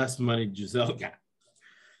that's less money Giselle got.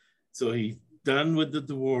 So he's done with the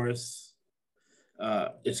divorce.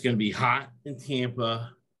 It's going to be hot in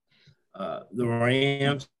Tampa. The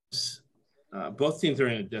Rams, both teams are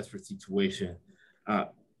in a desperate situation.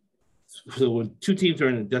 So when two teams are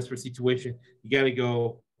in a desperate situation, you got to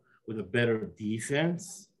go with a better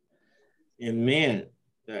defense. And man,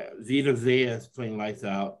 Vita Vea is playing lights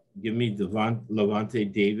out. Give me Levante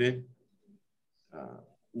David.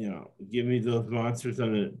 Give me those monsters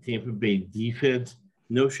on the Tampa Bay defense.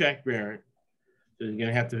 No Shaq Barrett. So you're going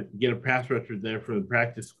to have to get a pass rusher there for the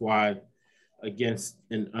practice squad against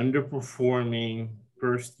an underperforming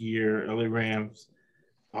first-year LA Rams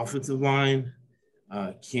offensive line.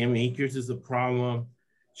 Cam Akers is a problem.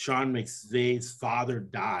 Sean McVay's father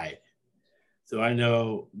died. So I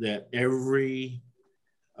know that every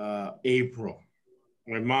April,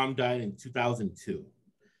 my mom died in 2002.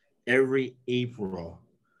 Every April,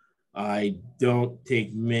 I don't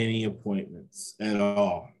take many appointments at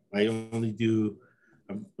all. I'm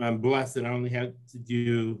blessed that I only have to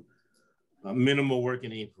do minimal work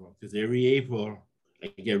in April, because every April I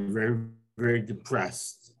get very, very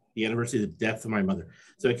depressed. The anniversary of the death of my mother.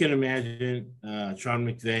 So I can imagine Sean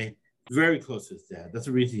McVay, very close to his dad. That's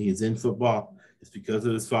the reason he's in football. It's because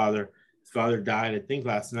of his father. His father died, I think,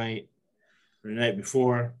 last night or the night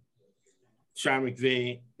before. Sean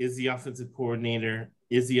McVay is the offensive coordinator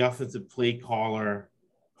is the offensive play caller,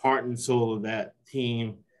 heart and soul of that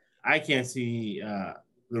team. I can't see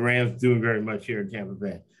the Rams doing very much here in Tampa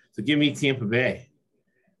Bay. So give me Tampa Bay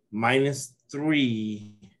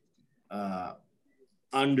 -3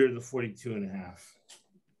 under the 42.5.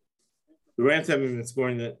 The Rams haven't been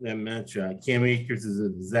scoring that much. Cam Akers is a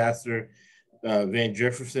disaster. Van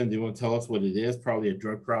Jefferson, they won't tell us what it is. Probably a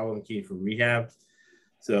drug problem, came from rehab.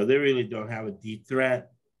 So they really don't have a deep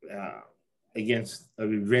threat against a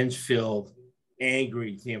revenge-filled,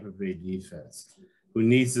 angry Tampa Bay defense who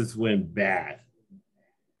needs this win bad.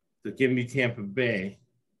 So give me Tampa Bay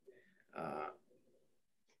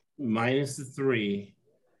 -3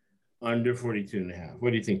 under 42.5.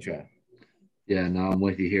 What do you think, Chad? Yeah, no, I'm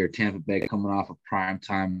with you here. Tampa Bay coming off a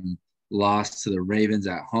primetime loss to the Ravens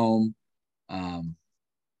at home.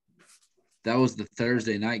 That was the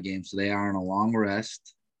Thursday night game, so they are on a long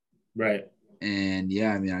rest. Right. And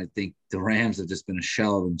yeah, I mean, I think the Rams have just been a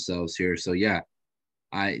shell of themselves here. So yeah,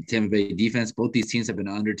 Tampa Bay defense, both these teams have been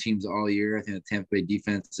under teams all year. I think the Tampa Bay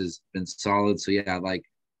defense has been solid. So yeah, like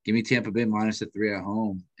give me Tampa Bay -3 at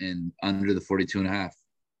home and under the 42.5.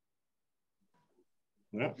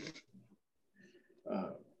 Yeah.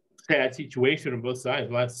 Sad situation on both sides.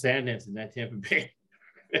 A lot of sadness in that Tampa Bay.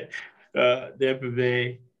 Tampa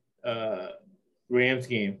Bay Rams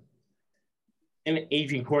game. And an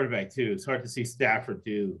aging quarterback, too. It's hard to see Stafford,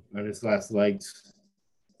 too, on his last legs,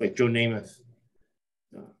 like Joe Namath.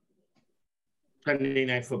 Sunday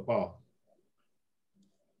Night Football.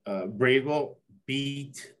 Vrabel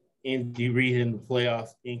beat Andy Reid in the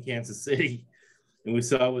playoffs in Kansas City. And we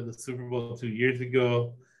saw with the Super Bowl 2 years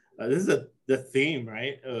ago. This is the theme,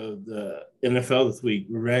 right, of the NFL this week,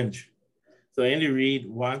 revenge. So Andy Reid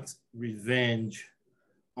wants revenge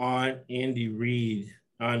on Andy Reid.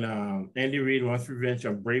 Andy Reid wants revenge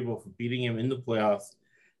on Vrabel for beating him in the playoffs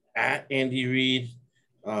at Andy Reid.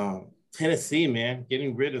 Tennessee, man,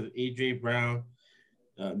 getting rid of A.J. Brown.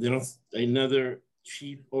 Another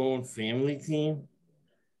cheap-owned family team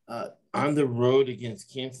on the road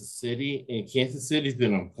against Kansas City. And Kansas City's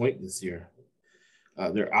been on point this year.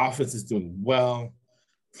 Their offense is doing well.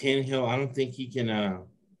 Tannehill, I don't think he can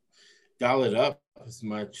dial it up as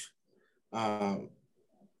much.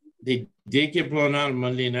 They did get blown out on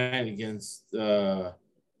Monday night against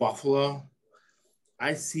Buffalo.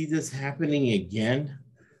 I see this happening again,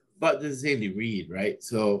 but this is Andy Reid, right?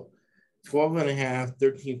 So 12.5,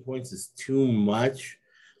 13 points is too much.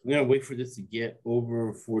 I'm going to wait for this to get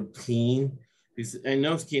over 14 because I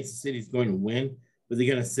know Kansas City is going to win, but they're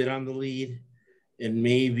going to sit on the lead. And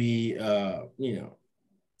maybe,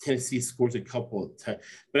 Tennessee scores a couple of times.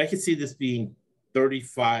 But I could see this being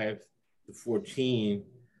 35-14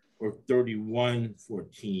 or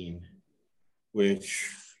 31-14,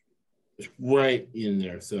 which is right in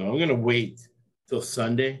there. So I'm going to wait till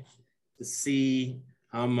Sunday to see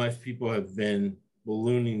how much people have been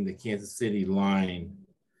ballooning the Kansas City line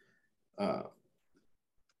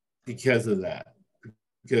because of that.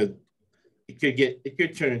 Because it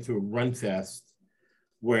could turn into a run fest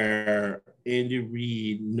where Andy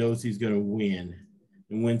Reid knows he's going to win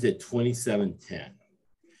and wins at 27-10.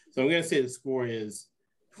 So I'm going to say the score is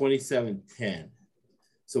 27-10.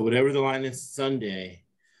 So whatever the line is Sunday,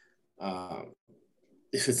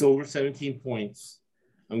 if it's over 17 points,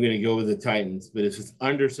 I'm going to go with the Titans. But if it's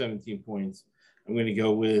under 17 points, I'm going to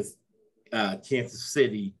go with Kansas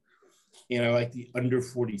City. And I like the under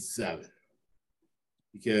 47.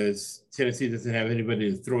 Because Tennessee doesn't have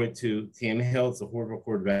anybody to throw it to. Tannehill is a horrible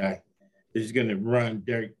quarterback. They're just going to run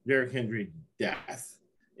Derrick Henry to death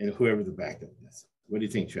and whoever the backup is. What do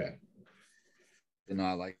you think, Chad?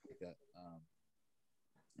 I like that.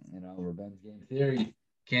 Revenge game theory.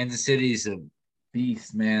 Kansas City's a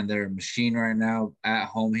beast, man. They're a machine right now at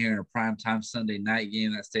home here in a primetime Sunday night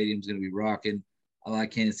game. That stadium's going to be rocking. I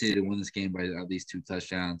like Kansas City to win this game by at least 2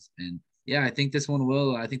 touchdowns. And yeah, I think this one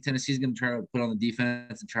will. I think Tennessee's going to try to put on the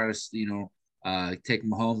defense and try to, take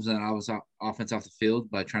Mahomes and offense off the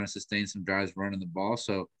field by trying to sustain some drives running the ball.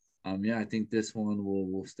 So, I think this one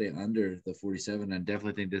will stay under the 47. And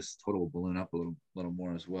definitely think this total will balloon up a little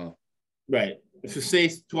more as well. Right. If it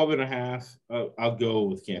stays 12.5, I'll go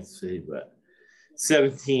with Kansas City. But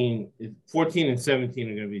 14 and 17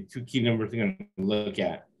 are going to be 2 key numbers they're going to look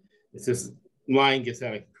at. It's just line gets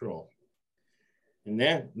out of control. And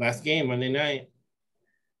then last game, Monday night,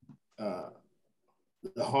 the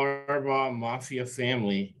Harbaugh Mafia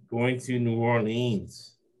family going to New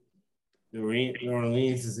Orleans. New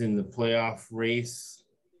Orleans is in the playoff race.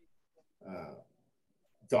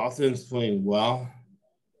 Dolphins playing well.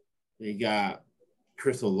 They got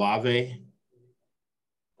Chris Olave.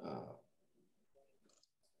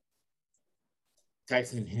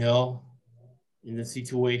 Tyson Hill in the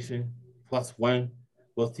situation, +1.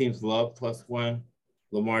 Both teams love +1.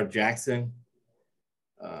 Lamar Jackson.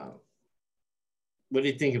 What do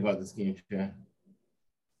you think about this game, Chad?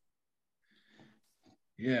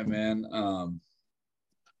 Yeah, man.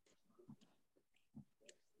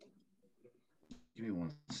 Give me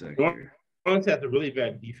 1 second here. Orleans has a really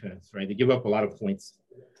bad defense, right? They give up a lot of points.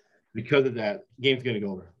 Because of that, game's going to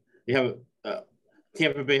go over. They have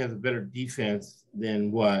Tampa Bay has a better defense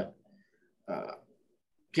than what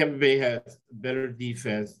Tampa Bay has better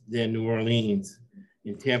defense than New Orleans.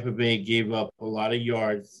 And Tampa Bay gave up a lot of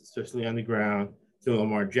yards, especially on the ground, to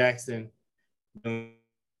Lamar Jackson.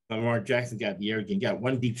 Lamar Jackson got the air again, got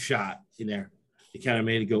one deep shot in there. It kind of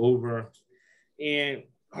made it go over. And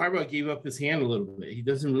Harbaugh gave up his hand a little bit. He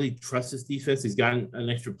doesn't really trust his defense. He's got an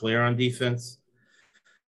extra player on defense.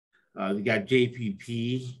 They got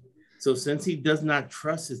JPP. So since he does not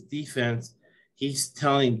trust his defense, he's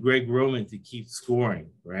telling Greg Roman to keep scoring,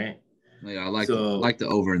 right? Yeah, I like the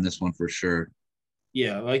over in this one for sure.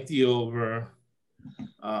 Yeah, I like the over.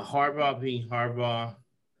 Harbaugh being Harbaugh.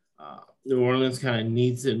 New Orleans kind of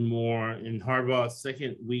needs it more. In Harbaugh's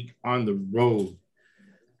second week on the road,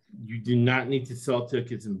 you do not need to sell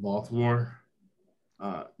tickets in Baltimore.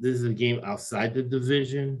 This is a game outside the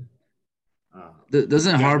division.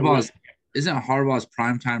 Isn't Harbaugh's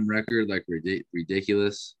primetime record like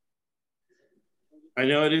ridiculous? I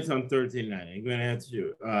know it is on Thursday night. I'm going to have to do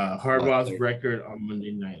it. Harbaugh's record on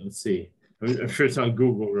Monday night. Let's see. I'm sure it's on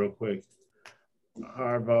Google real quick.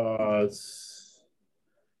 Harbaugh's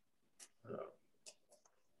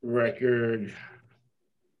record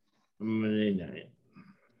on Monday night.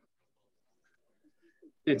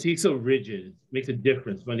 Since he's so rigid, it makes a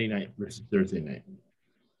difference Monday night versus Thursday night.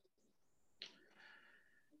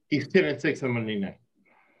 He's 10-6 on Monday night.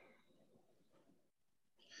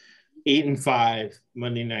 8-5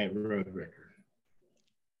 Monday night road record.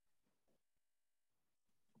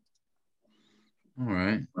 All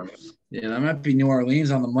right. Yeah, that might be New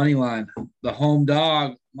Orleans on the money line. The home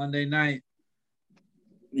dog Monday night.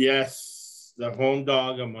 Yes, the home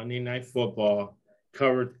dog on Monday Night Football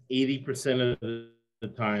covered 80% of the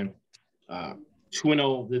time.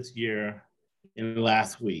 2-0 this year and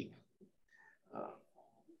last week.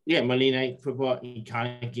 Yeah, Monday Night Football,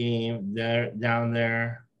 iconic game there down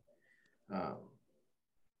there.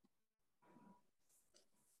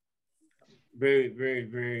 Very, very,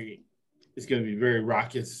 very. It's going to be very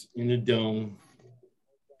raucous in the dome.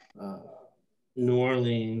 New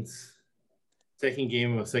Orleans, second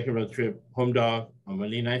game of a second road trip, home dog on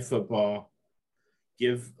Monday Night Football.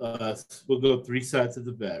 Give us, we'll go 3 sides of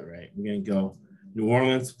the bet, right? We're going to go New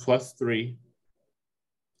Orleans +3,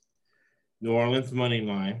 New Orleans money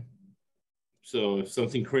line. So if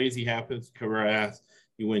something crazy happens, cover our ass.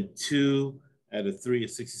 You win 2 out of 3 at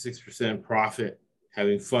 66% profit,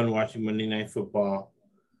 having fun watching Monday Night Football.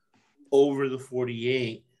 Over the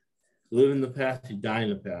 48, live in the past, you die in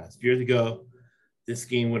the past. Years ago, this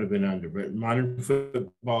game would have been under. But modern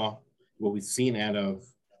football, what we've seen out of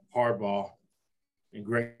Harbaugh and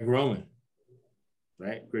Greg Roman,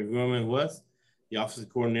 right? Greg Roman was the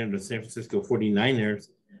offensive coordinator of the San Francisco 49ers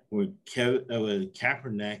with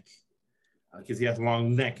Kaepernick, because he has a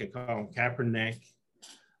long neck. I call him Kaepernick.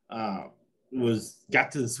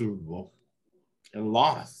 Got to the Super Bowl and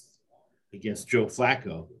lost against Joe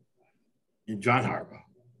Flacco and John Harbaugh.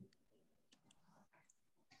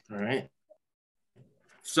 All right.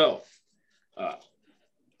 So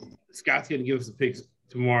Scott's going to give us the picks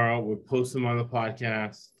tomorrow. We'll post them on the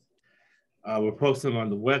podcast. We'll post them on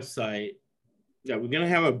the website. Yeah, we're going to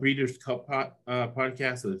have a Breeders' Cup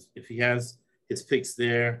podcast. So if he has his picks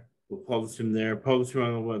there, we'll publish them there. Publish them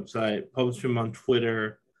on the website. Publish them on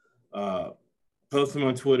Twitter. Post them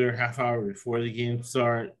on Twitter half hour before the game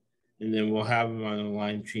start. And then we'll have them on the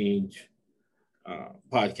Line Change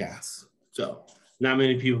podcast. So not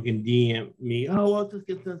many people can DM me, oh, what's the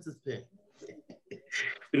consensus pick?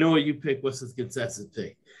 You know what you pick, what's the consensus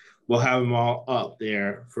pick? We'll have them all up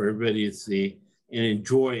there for everybody to see and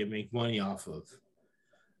enjoy and make money off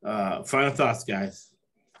of. Final thoughts, guys.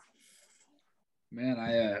 Man,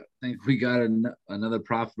 I think we got another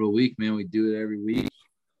profitable week, man. We do it every week.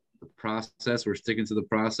 The process, we're sticking to the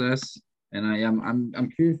process. And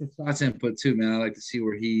I'm curious for Scott's input too, man. I like to see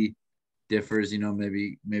where he differs,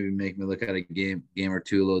 maybe make me look at a game or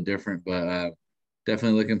two a little different, but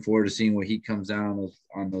definitely looking forward to seeing what he comes down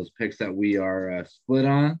on those picks that we are split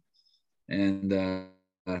on, and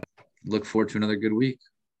look forward to another good week.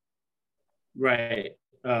 Right.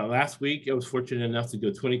 Last week I was fortunate enough to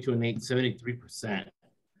go 22-8, 73%,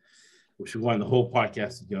 which we wanted the whole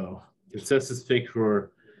podcast to go. Consensus picks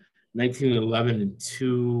were 1911 and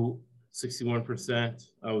 2, 61%.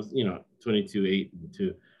 I was, 22, 8 and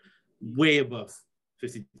 2, way above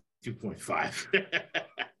 52.5.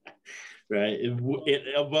 Right?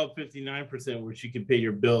 Above 59%, which you can pay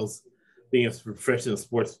your bills being a professional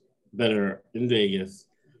sports bettor in Vegas.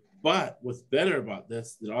 But what's better about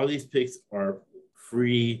this, that all these picks are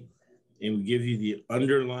free, and we give you the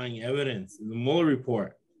underlying evidence in the Mueller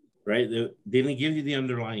report, right? They didn't give you the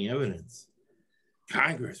underlying evidence.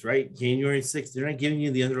 Congress, right? January 6th, they're not giving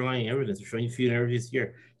you the underlying evidence. They're showing you few interviews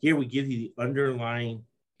here. Here we give you the underlying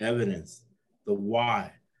evidence, the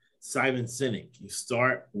why. Simon Sinek, you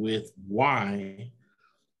start with why.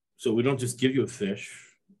 So we don't just give you a fish.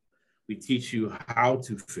 We teach you how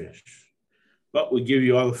to fish. But we give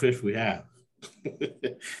you all the fish we have,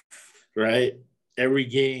 right? Every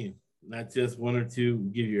game, not just one or two. We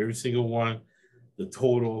give you every single one, the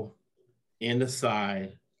total and the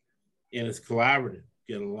side, and it's collaborative.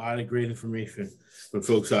 Get a lot of great information from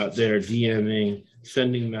folks out there DMing,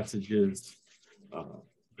 sending messages,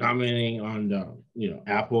 commenting on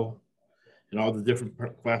Apple and all the different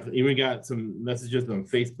platforms. Even got some messages on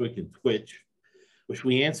Facebook and Twitch, which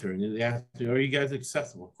we answer. And they ask me, are you guys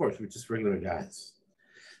accessible? Of course, we're just regular guys.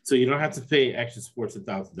 So you don't have to pay Action Sports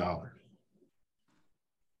 $1,000.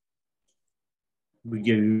 We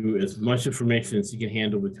give you as much information as you can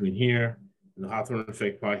handle between here and the Hawthorne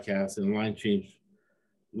Effect podcast and Line Change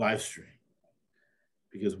live stream.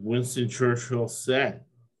 Because Winston Churchill said,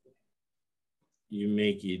 you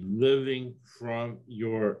make a living from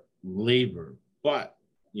your labor, but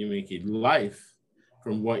you make a life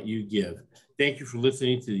from what you give. Thank you for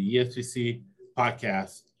listening to the ESPC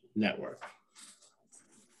Podcast Network.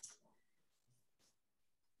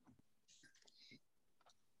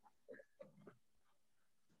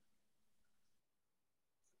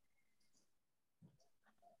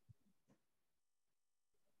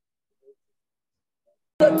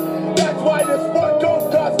 That's why this sport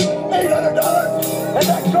don't cost $800 and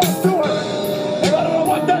that costs $200. And I don't know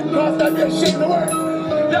what that costs. I'd be ashamed to wear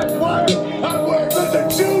it. That's why